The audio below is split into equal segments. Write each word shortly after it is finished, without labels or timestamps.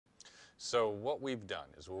So what we've done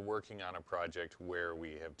is we're working on a project where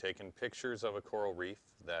we have taken pictures of a coral reef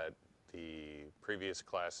that the previous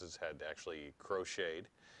classes had actually crocheted,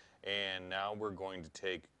 and now we're going to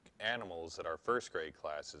take animals that our first grade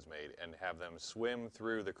classes made and have them swim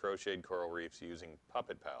through the crocheted coral reefs using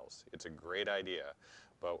Puppet Pals. It's a great idea,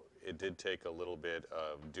 but it did take a little bit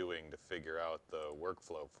of doing to figure out the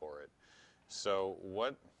workflow for it. So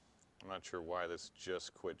I'm not sure why this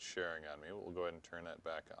just quit sharing on me. We'll go ahead and turn that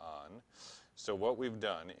back on. So what we've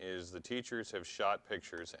done is the teachers have shot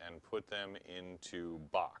pictures and put them into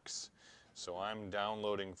Box. So I'm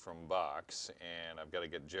downloading from Box, and I've got to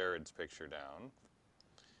get Jared's picture down.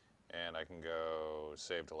 And I can go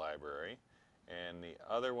Save to Library. And the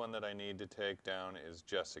other one that I need to take down is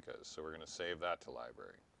Jessica's, so we're going to save that to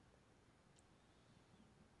Library.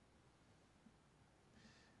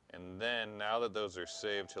 And then, now that those are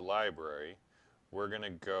saved to Library, we're going to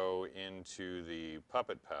go into the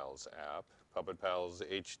Puppet Pals app, Puppet Pals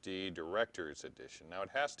HD Director's Edition. Now, it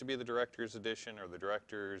has to be the Director's Edition or the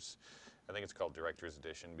Director's, I think it's called Director's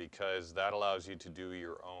Edition, because that allows you to do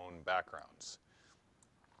your own backgrounds.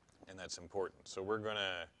 And that's important. So we're going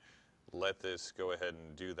to let this go ahead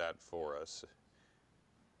and do that for us.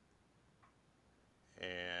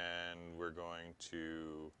 And we're going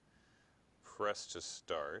to press to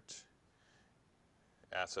start.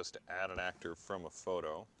 Asks us to add an actor from a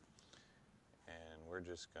photo. And we're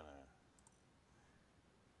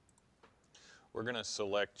going to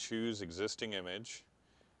select Choose Existing Image.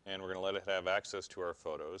 And we're going to let it have access to our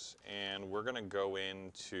photos. And we're going to go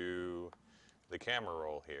into the camera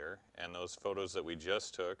roll here, and those photos that we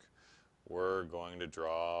just took, we're going to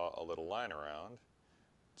draw a little line around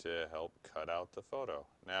to help cut out the photo.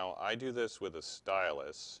 Now, I do this with a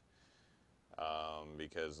stylus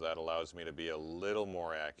because that allows me to be a little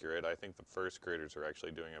more accurate. I think the first graders are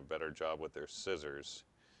actually doing a better job with their scissors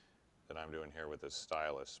than I'm doing here with this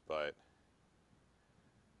stylus, but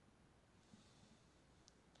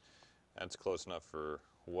that's close enough for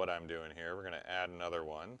what I'm doing here. We're going to add another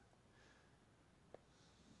one.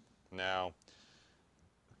 Now,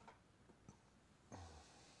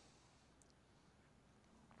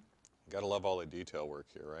 gotta love all the detail work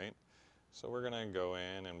here, right? So we're gonna go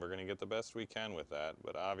in and we're gonna get the best we can with that,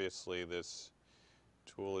 but obviously this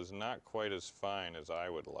tool is not quite as fine as I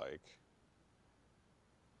would like.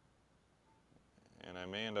 And I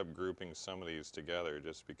may end up grouping some of these together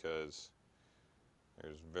just because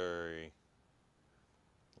there's very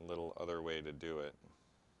little other way to do it.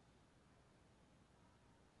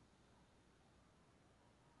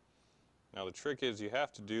 Now the trick is you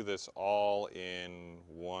have to do this all in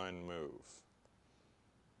one move.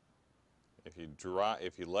 If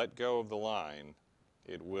you let go of the line,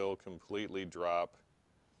 it will completely drop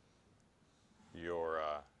your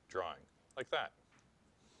drawing, like that.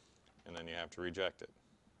 And then you have to reject it.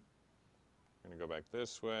 I'm going to go back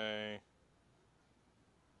this way.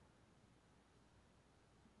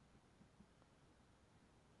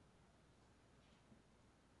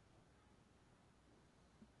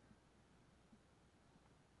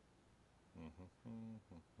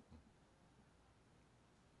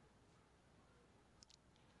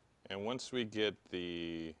 And once we get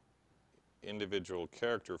the individual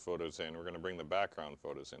character photos in, we're going to bring the background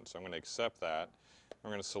photos in. So I'm going to accept that.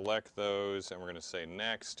 We're going to select those, and we're going to say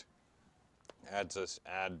Next.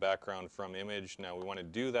 Add background from image. Now we want to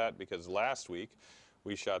do that because last week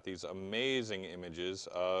we shot these amazing images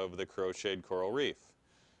of the crocheted coral reef.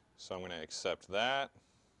 So I'm going to accept that.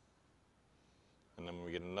 And then when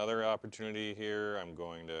we get another opportunity here, I'm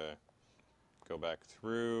going to go back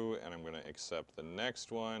through and I'm going to accept the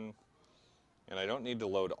next one. And I don't need to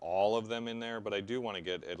load all of them in there, but I do want to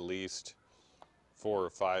get at least 4 or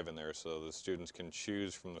 5 in there so the students can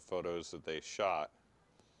choose from the photos that they shot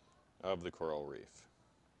of the coral reef.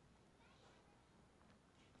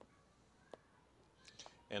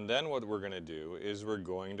 And then what we're going to do is we're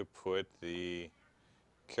going to put the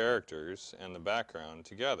characters and the background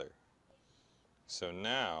together. So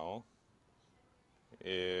now,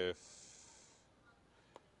 if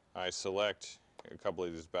I select a couple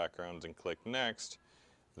of these backgrounds and click Next,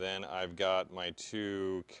 then I've got my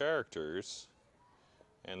 2 characters,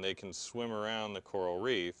 and they can swim around the coral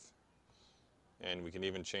reef, and we can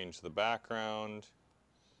even change the background.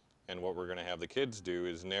 And what we're going to have the kids do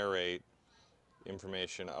is narrate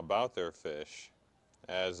information about their fish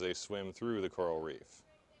as they swim through the coral reef.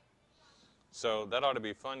 So that ought to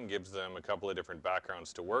be fun, gives them a couple of different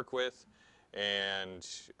backgrounds to work with, and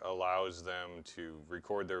allows them to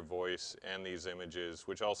record their voice and these images,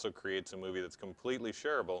 which also creates a movie that's completely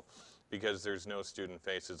shareable because there's no student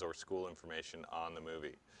faces or school information on the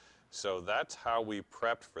movie. So that's how we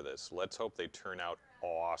prepped for this. Let's hope they turn out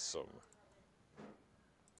awesome.